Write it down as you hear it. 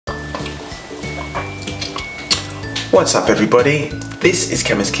What's up everybody? This is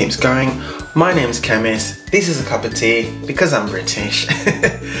Kemis Keeps Going. My name is Kemis. This is a cup of tea because I'm British.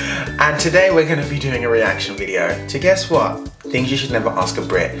 And today we're going to be doing a reaction video to guess what? Things you should never ask a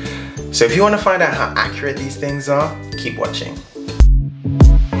Brit. So if you want to find out how accurate these things are, keep watching.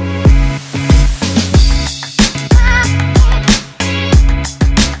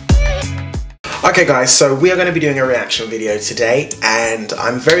 Okay guys, so we are going to be doing a reaction video today and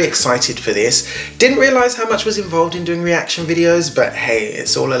I'm very excited for this. Didn't realise how much was involved in doing reaction videos, but hey,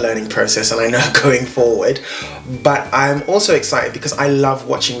 it's all a learning process and I know going forward. But I'm also excited because I love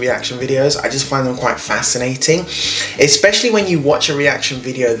watching reaction videos. I just find them quite fascinating, especially when you watch a reaction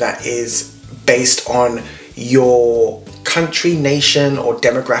video that is based on your country, nation or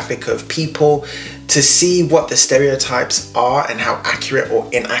demographic of people, to see what the stereotypes are and how accurate or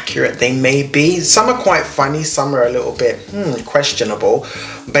inaccurate they may be. Some are quite funny, some are a little bit questionable,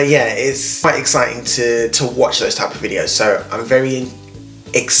 but yeah, it's quite exciting to watch those type of videos. So I'm very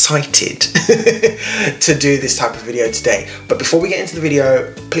excited to do this type of video today. But before we get into the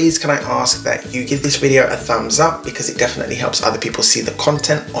video, please can I ask that you give this video a thumbs up because it definitely helps other people see the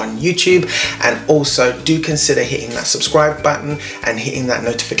content on YouTube, and also do consider hitting that subscribe button and hitting that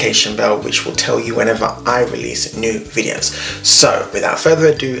notification bell, which will tell you whenever I release new videos. So without further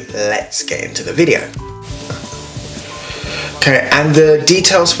ado, let's get into the video. Okay, and the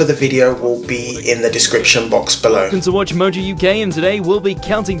details for the video will be in the description box below. Welcome to Watch Mojo UK, and today we'll be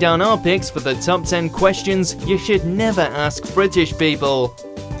counting down our picks for the top 10 questions you should never ask British people.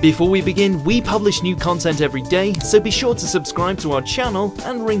 Before we begin, we publish new content every day, so be sure to subscribe to our channel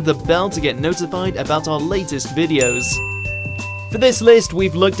and ring the bell to get notified about our latest videos. For this list,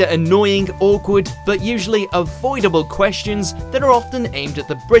 we've looked at annoying, awkward, but usually avoidable questions that are often aimed at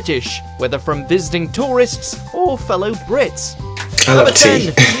the British, whether from visiting tourists or fellow Brits. Number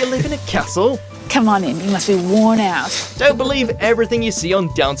 10. Do you live in a castle? Come on in, you must be worn out. Don't believe everything you see on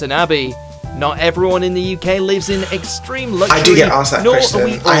Downton Abbey. Not everyone in the UK lives in extreme luxury. I do get asked that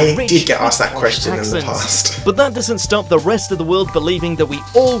question. I did get asked that with question accents. in the past. But that doesn't stop the rest of the world believing that we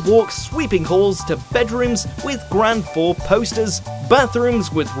all walk sweeping halls to bedrooms with grand four posters,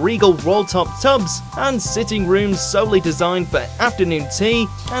 bathrooms with regal roll-top tubs, and sitting rooms solely designed for afternoon tea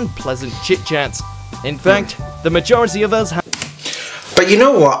and pleasant chit-chat. In fact, the majority of us have. But you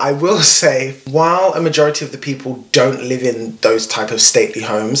know what, I will say, while a majority of the people don't live in those type of stately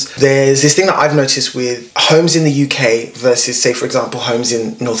homes, there's this thing that I've noticed with homes in the UK versus, say for example, homes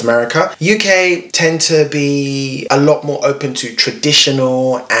in North America. UK tend to be a lot more open to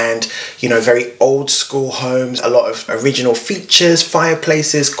traditional and, you know, very old school homes, a lot of original features,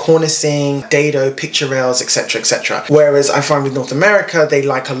 fireplaces, cornicing, dado, picture rails, etc, etc. Whereas I find with North America, they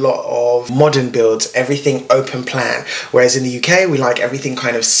like a lot of modern builds, everything open plan. Whereas in the UK, we like everything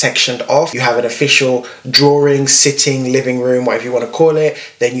kind of sectioned off. You have an official drawing, sitting, living room, whatever you want to call it.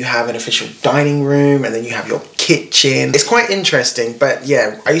 Then you have an official dining room, and then you have your kitchen. It's quite interesting, but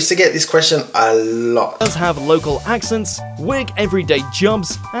yeah, I used to get this question a lot. Does have local accents, work everyday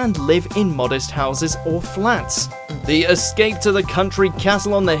jobs, and live in modest houses or flats. The escape to the country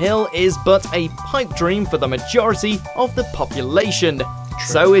castle on the hill is but a pipe dream for the majority of the population.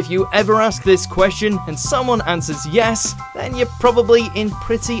 So if you ever ask this question and someone answers yes, then you're probably in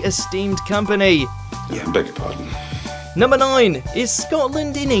pretty esteemed company. Yeah, I beg your pardon. Number 9. Is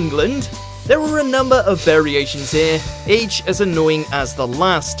Scotland in England? There are a number of variations here, each as annoying as the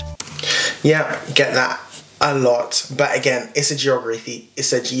last. Yeah, get that a lot, but again, it's a geography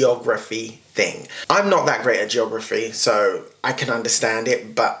thing. I'm not that great at geography, so I can understand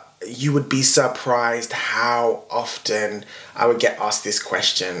it, but you would be surprised how often I would get asked this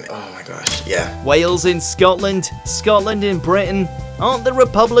question. Oh my gosh, yeah. Wales in Scotland, Scotland in Britain. Aren't the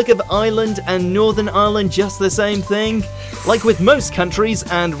Republic of Ireland and Northern Ireland just the same thing? Like with most countries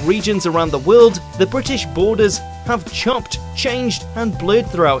and regions around the world, the British borders have chopped, changed and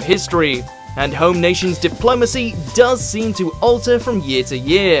blurred throughout history. And home nation's diplomacy does seem to alter from year to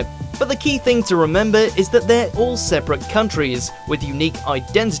year. But the key thing to remember is that they're all separate countries with unique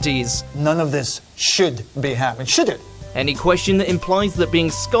identities. None of this should be happening, should it? Any question that implies that being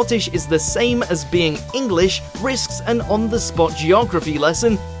Scottish is the same as being English risks an on-the-spot geography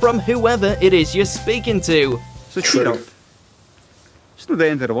lesson from whoever it is you're speaking to. So true. It's not the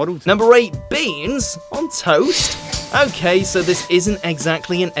end of the world. Number 8. Beans on toast? Okay, so this isn't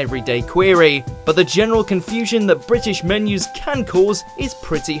exactly an everyday query, but the general confusion that British menus can cause is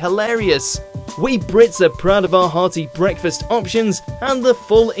pretty hilarious. We Brits are proud of our hearty breakfast options, and the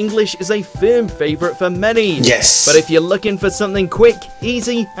full English is a firm favourite for many. Yes. But if you're looking for something quick,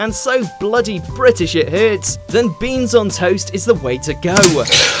 easy, and so bloody British it hurts, then beans on toast is the way to go.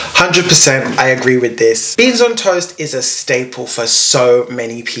 100% I agree with this. Beans on toast is a staple for so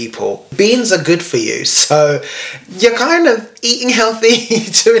many people. Beans are good for you, so you're kind of eating healthy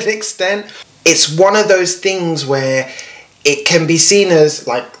to an extent. It's one of those things where it can be seen as,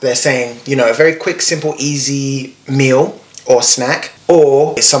 like they're saying, you know, a very quick, simple, easy meal or snack,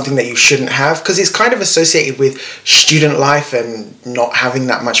 or it's something that you shouldn't have because it's kind of associated with student life and not having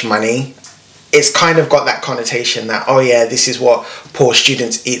that much money. It's kind of got that connotation that, oh yeah, this is what poor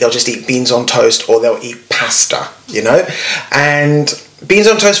students eat. They'll just eat beans on toast or they'll eat pasta, you know? And beans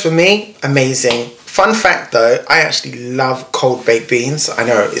on toast for me, amazing. Fun fact though, I actually love cold baked beans. I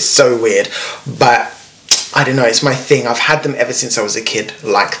know it's so weird, but I don't know, it's my thing. I've had them ever since I was a kid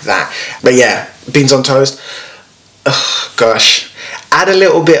like that. But yeah, beans on toast, oh gosh. Add a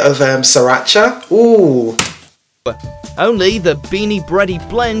little bit of sriracha, ooh. Only the Beanie Bready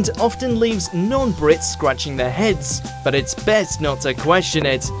blend often leaves non-Brits scratching their heads, but it's best not to question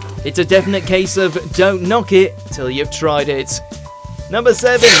it. It's a definite case of don't knock it till you've tried it. Number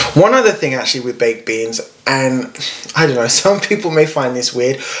 7. One other thing actually with baked beans, and I don't know, some people may find this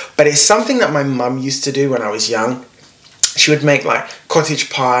weird, but it's something that my mum used to do when I was young. She would make like cottage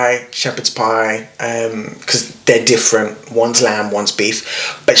pie, shepherd's pie, because they're different. One's lamb, one's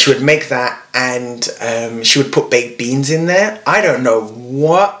beef. But she would make that and she would put baked beans in there. I don't know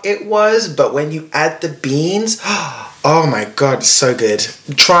what it was, but when you add the beans, oh my God, so good.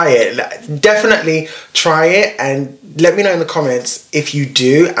 Try it. Definitely try it and let me know in the comments if you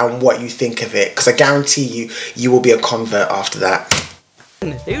do and what you think of it, because I guarantee you will be a convert after that.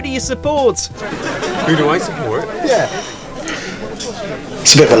 Who do you support? Who do I support? Yeah.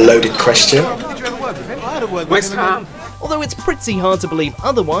 It's a bit of a loaded question. West Ham. Although it's pretty hard to believe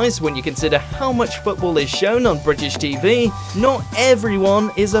otherwise when you consider how much football is shown on British TV, not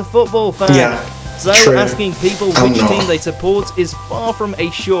everyone is a football fan. Yeah. So True. asking people I'm which not. team they support is far from a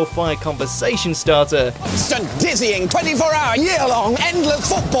surefire conversation starter. Constant, dizzying, 24-hour, year-long, endless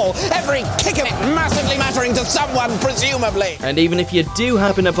football. Every kick of it massively mattering to someone, presumably. And even if you do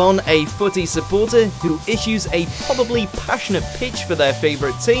happen upon a footy supporter who issues a probably passionate pitch for their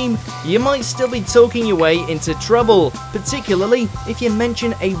favourite team, you might still be talking your way into trouble, particularly if you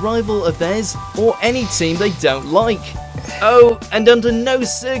mention a rival of theirs or any team they don't like. Oh, and under no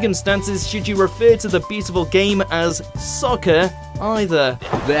circumstances should you refer to the beautiful game as soccer either.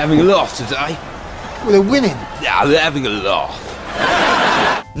 They're having a laugh today. Well, they're winning. Yeah, they're having a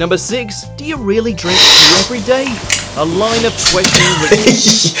laugh. Number 6, do you really drink tea every day? A line of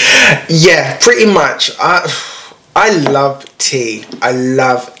questioning. Yeah, pretty much. I love tea. I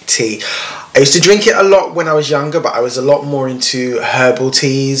love tea. I used to drink it a lot when I was younger, but I was a lot more into herbal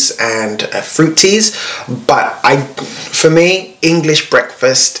teas and fruit teas. But for me, English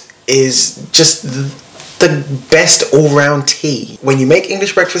breakfast is just the best all-round tea. When you make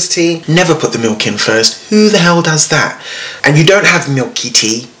English breakfast tea, never put the milk in first. Who the hell does that? And you don't have milky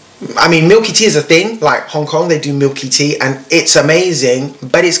tea. I mean, milky tea is a thing. Like Hong Kong, they do milky tea and it's amazing,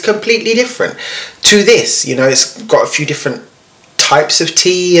 but it's completely different to this. You know, it's got a few different types of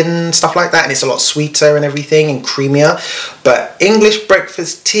tea and stuff like that, and it's a lot sweeter and everything and creamier. But English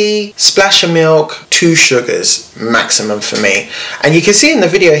breakfast tea, splash of milk, 2 sugars maximum for me. And you can see in the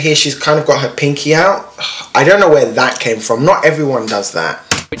video here she's kind of got her pinky out. I don't know where that came from. Not everyone does that.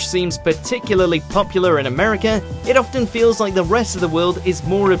 Which seems particularly popular in America, it often feels like the rest of the world is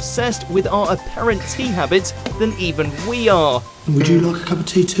more obsessed with our apparent tea habits than even we are. Would you like a cup of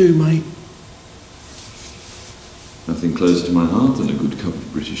tea too, mate? Nothing closer to my heart than a good cup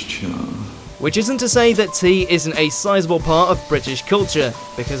of British cha. Which isn't to say that tea isn't a sizable part of British culture,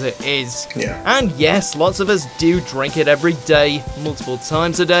 because it is. Yeah. And yes, lots of us do drink it every day, multiple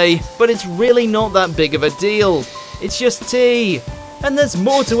times a day, but it's really not that big of a deal. It's just tea. And there's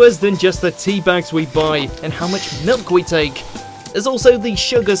more to us than just the tea bags we buy and how much milk we take. There's also the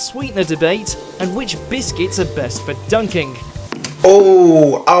sugar sweetener debate and which biscuits are best for dunking.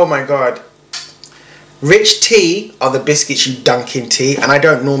 Oh my God. Rich tea are the biscuits you dunk in tea, and I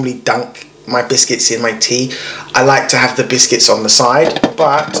don't normally dunk my biscuits in my tea. I like to have the biscuits on the side,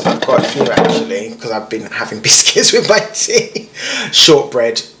 but I've got here actually, because I've been having biscuits with my tea.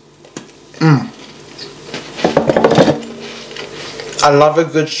 Shortbread. I love a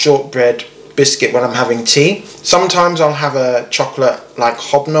good shortbread biscuit when I'm having tea. Sometimes I'll have a chocolate like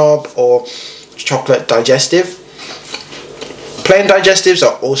hobnob or chocolate digestive. Plain digestives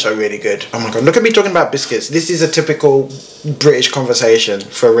are also really good. Oh my God, look at me talking about biscuits. This is a typical British conversation,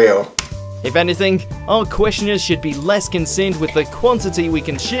 for real. If anything, our questioners should be less concerned with the quantity we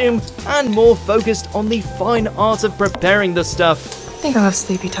consume and more focused on the fine art of preparing the stuff. I think I'll have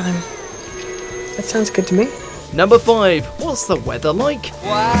sleepy time. That sounds good to me. Number 5. What's the weather like?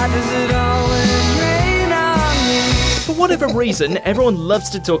 Why does it always rain on me? For whatever reason, everyone loves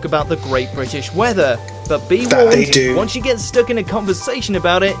to talk about the Great British weather. But be That they warned, do. once you get stuck in a conversation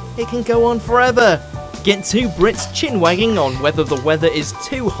about it, it can go on forever. Get two Brits chin-wagging on whether the weather is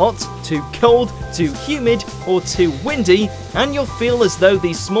too hot, too cold, too humid, or too windy, and you'll feel as though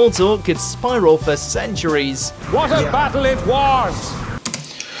the small talk could spiral for centuries. What a battle it was!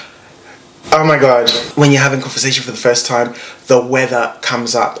 Oh my god, when you're having conversation for the first time, the weather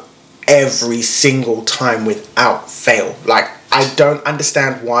comes up every single time without fail. Like, I don't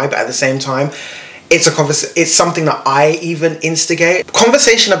understand why, but at the same time, it's something that I even instigate.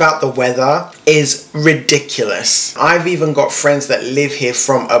 Conversation about the weather is ridiculous. I've even got friends that live here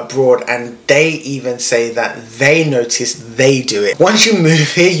from abroad and they even say that they notice they do it. Once you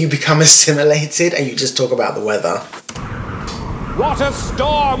move here, you become assimilated and you just talk about the weather. What a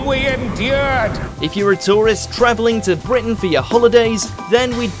storm we endured! If you're a tourist travelling to Britain for your holidays,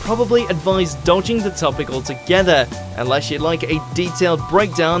 then we'd probably advise dodging the topic altogether, unless you'd like a detailed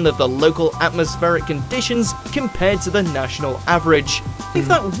breakdown of the local atmospheric conditions compared to the national average. If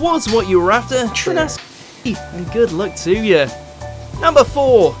that was what you were after, then ask me, and good luck to you. Number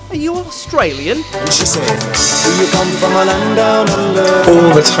 4. Are you Australian? She said, do you come from a land down under?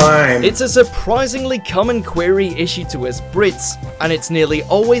 All the time. It's a surprisingly common query issued to us Brits, and it's nearly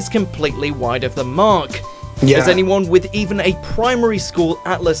always completely wide of the mark. Yeah. As anyone with even a primary school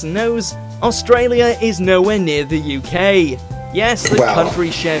atlas knows, Australia is nowhere near the UK. Yes, the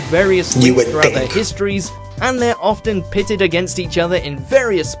countries share various links throughout their histories, and they're often pitted against each other in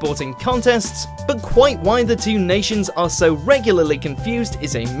various sporting contests, but quite why the two nations are so regularly confused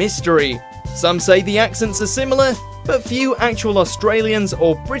is a mystery. Some say the accents are similar, but few actual Australians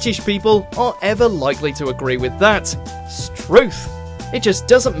or British people are ever likely to agree with that. Struth. It just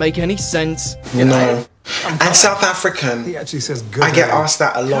doesn't make any sense. No. And South African, He actually says good. I get asked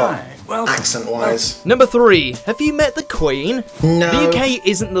that a lot, Well, accent-wise. Number 3. Have you met the Queen? No. The UK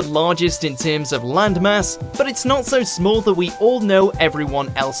isn't the largest in terms of landmass, but it's not so small that we all know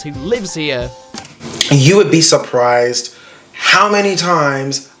everyone else who lives here. You would be surprised how many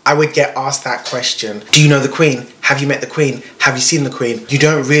times I would get asked that question. Do you know the Queen? Have you met the Queen? Have you seen the Queen? You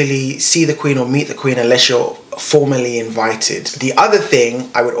don't really see the Queen or meet the Queen unless you're formally invited. The other thing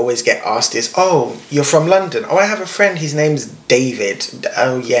I would always get asked is, oh, you're from London. Oh, I have a friend, his name's David.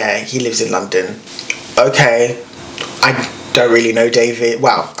 Oh yeah, he lives in London. Okay, I don't really know David.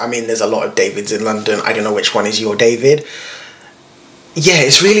 Well, I mean, there's a lot of Davids in London. I don't know which one is your David. Yeah,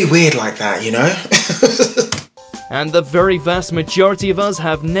 it's really weird like that, you know? And the very vast majority of us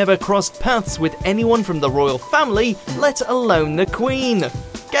have never crossed paths with anyone from the royal family, let alone the Queen.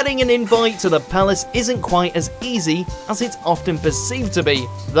 Getting an invite to the palace isn't quite as easy as it's often perceived to be,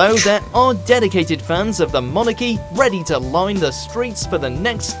 though there are dedicated fans of the monarchy ready to line the streets for the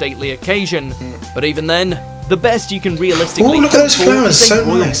next stately occasion. But even then, the best you can realistically Ooh, look at those hope for flowers, is a so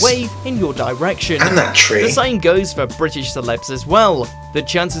royal nice. wave in your direction. And that tree. The same goes for British celebs as well. The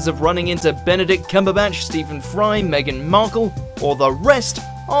chances of running into Benedict Cumberbatch, Stephen Fry, Meghan Markle, or the rest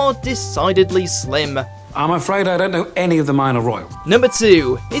are decidedly slim. I'm afraid I don't know any of the minor royals. Number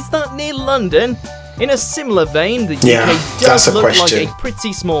 2, is that near London? In a similar vein, the Yeah, UK that's does a look question. like a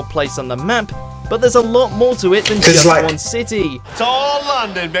pretty small place on the map, but there's a lot more to it than just like- one city. It's all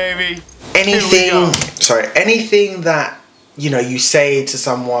London, baby. Anything that, you know, you say to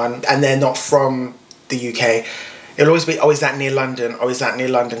someone and they're not from the UK, it'll always be, oh, is that near London? Oh, is that near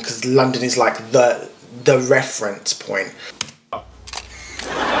London? Because London is like the reference point.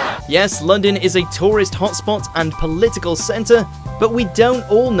 Yes, London is a tourist hotspot and political centre, but we don't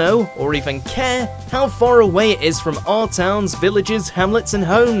all know, or even care, how far away it is from our towns, villages, hamlets and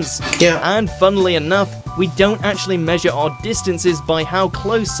homes. Yeah. And funnily enough, we don't actually measure our distances by how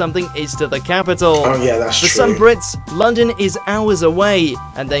close something is to the capital. Oh yeah, that's For true. some Brits, London is hours away,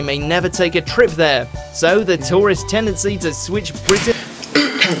 and they may never take a trip there. So the tourist tendency to switch Britain...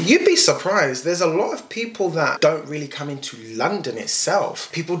 You'd be surprised. There's a lot of people that don't really come into London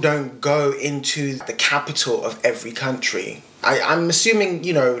itself. People don't go into the capital of every country. I'm assuming,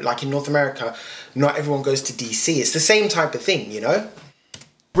 you know, like in North America, not everyone goes to DC. It's the same type of thing, you know?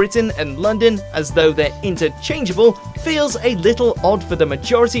 Britain and London, as though they're interchangeable, feels a little odd for the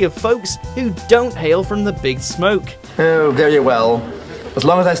majority of folks who don't hail from the big smoke. Oh, very well. As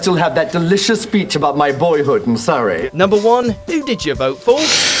long as I still have that delicious speech about my boyhood in Surrey. Number 1, who did you vote for?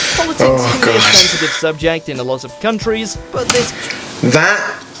 Politics can be a sensitive subject in a lot of countries, but this...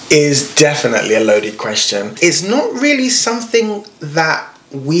 That is definitely a loaded question. It's not really something that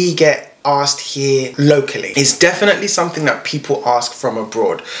we get asked here locally. It's definitely something that people ask from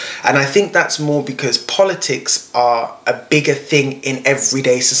abroad, and I think that's more because politics are a bigger thing in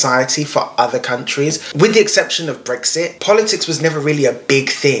everyday society for other countries. With the exception of Brexit, politics was never really a big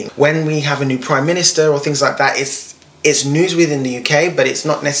thing. When we have a new prime minister or things like that, it's news within the UK, but it's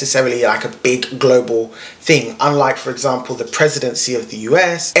not necessarily like a big global thing. Unlike, for example, the presidency of the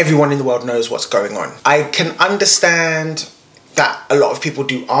US, everyone in the world knows what's going on. I can understand that a lot of people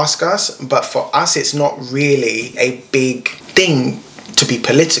do ask us, but for us it's not really a big thing to be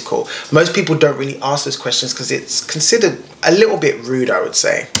political. Most people don't really ask those questions because it's considered a little bit rude, I would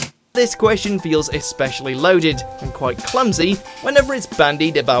say. This question feels especially loaded and quite clumsy whenever it's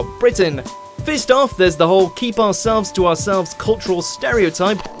bandied about Britain. First off, there's the whole keep ourselves to ourselves cultural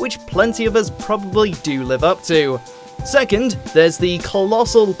stereotype, which plenty of us probably do live up to. Second, there's the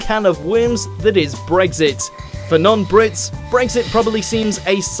colossal can of worms that is Brexit. For non-Brits, Brexit probably seems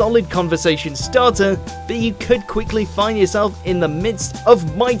a solid conversation starter, but you could quickly find yourself in the midst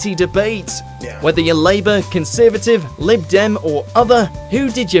of mighty debates. Whether you're Labour, Conservative, Lib Dem or other, who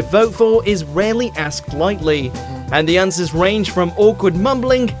did you vote for is rarely asked lightly. And the answers range from awkward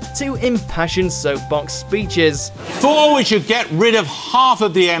mumbling to impassioned soapbox speeches. Thought we should get rid of half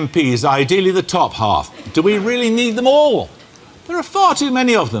of the MPs, ideally the top half. Do we really need them all? There are far too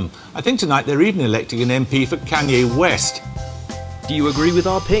many of them. I think tonight they're even electing an MP for Kanye West. Do you agree with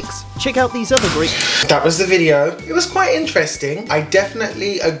our picks? Check out these other great... That was the video. It was quite interesting. I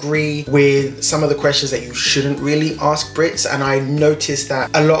definitely agree with some of the questions that you shouldn't really ask Brits, and I noticed that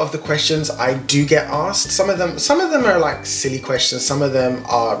a lot of the questions I do get asked. Some of them are like silly questions, some of them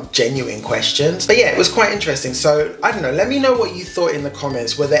are genuine questions. But yeah, it was quite interesting. So I don't know, let me know what you thought in the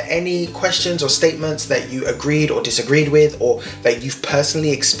comments. Were there any questions or statements that you agreed or disagreed with, or that you've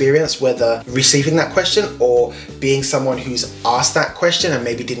personally experienced, whether receiving that question or being someone who's asked that question and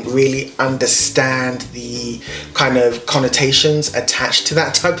maybe didn't really understand the kind of connotations attached to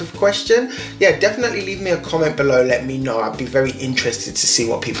that type of question? Yeah, definitely leave me a comment below, let me know. I'd be very interested to see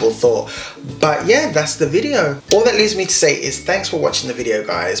what people thought. But yeah, that's the video. All that leaves me to say is thanks for watching the video,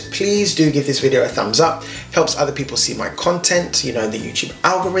 guys. Please do give this video a thumbs up. Helps other people see my content, you know, the YouTube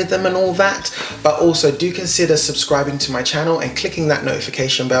algorithm and all that. But also do consider subscribing to my channel and clicking that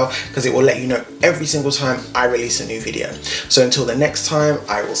notification bell, because it will let you know every single time I release a new video. So until the next time,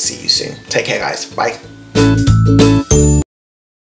 I will see you soon. Take care, guys. Bye.